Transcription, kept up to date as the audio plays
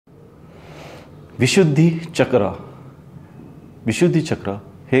विशुद्धी चक्र. विशुद्धी चक्र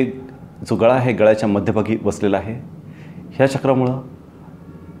हे जो गळा आहे गळ्याच्या मध्यभागी बसलेला आहे. ह्या चक्रामुळं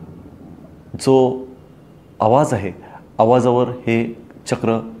जो आवाज आहे आवाजावर हे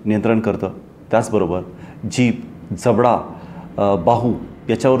चक्र नियंत्रण करतं. त्याचबरोबर जीभ, जबडा, बाहू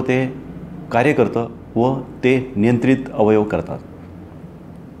याच्यावर ते कार्य करतं व ते नियंत्रित अवयव करतात.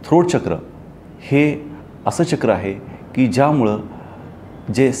 थ्रोट चक्र हे असं चक्र आहे की ज्यामुळं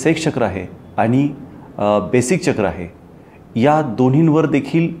जे सेक्स चक्र आहे आणि बेसिक चक्र आहे या दोन्हींवर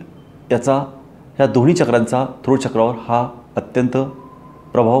देखील ह्या दोन्ही चक्रांचा थ्रोट चक्रावर हा अत्यंत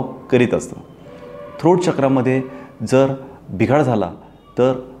प्रभाव करीत असतो. थ्रोट चक्रामध्ये जर बिघाड झाला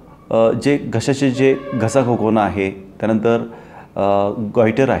तर जे घशाचे जे घसा खोकवणं आहे, त्यानंतर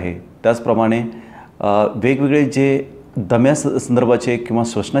गॉयटर आहे, त्याचप्रमाणे वेगवेगळे जे दम्या संदर्भाचे किंवा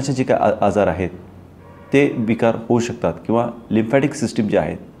श्वसनाचे जे काय आजार आहेत ते विकार होऊ शकतात किंवा लिम्फॅटिक सिस्टीम जे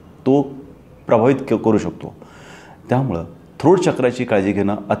आहे तो प्रभावित करू शकतो. त्यामुळं थ्रोट चक्राची काळजी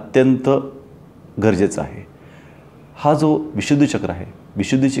घेणं अत्यंत गरजेचं आहे. हा जो विशुद्धी चक्र आहे,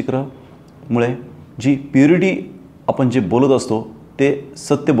 विशुद्धी चक्रामुळे जी प्युरिटी आपण जे बोलत असतो ते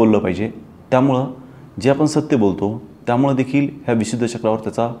सत्य बोललं पाहिजे. त्यामुळं जे आपण सत्य बोलतो त्यामुळं देखील ह्या विशुद्ध चक्रावर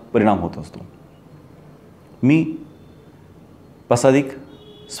त्याचा परिणाम होत असतो. मी पसादिक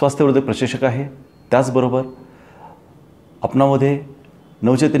स्वास्थ्यवर्धक प्रशिक्षक आहे. त्याचबरोबर आपणामध्ये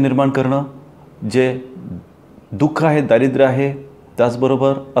नवचैतन्य निर्माण करणं, जे दुःख आहे, दारिद्र्य आहे,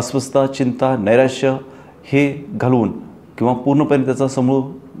 त्याचबरोबर अस्वस्थता, चिंता, नैराश्य हे घालवून किंवा पूर्णपणे त्याचा समूळ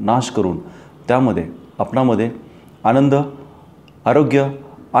नाश करून त्यामध्ये आपणामध्ये आनंद, आरोग्य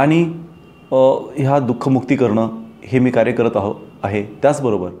आणि ह्या दुःखमुक्ती करणं हे मी कार्य करत आहे.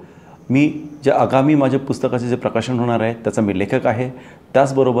 त्याचबरोबर मी जे आगामी माझ्या पुस्तकाचे जे प्रकाशन होणार आहे त्याचा मी लेखक आहे.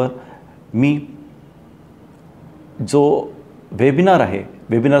 त्याचबरोबर मी जो वेबिनार आहे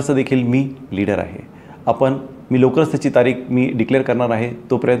वेबिनारचा देखील मी लीडर आहे. मी लवकरच त्याची तारीख मी डिक्लेअर करणार आहे.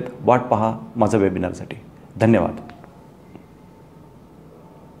 तोपर्यंत वाट पहा माझ्या वेबिनारसाठी. धन्यवाद.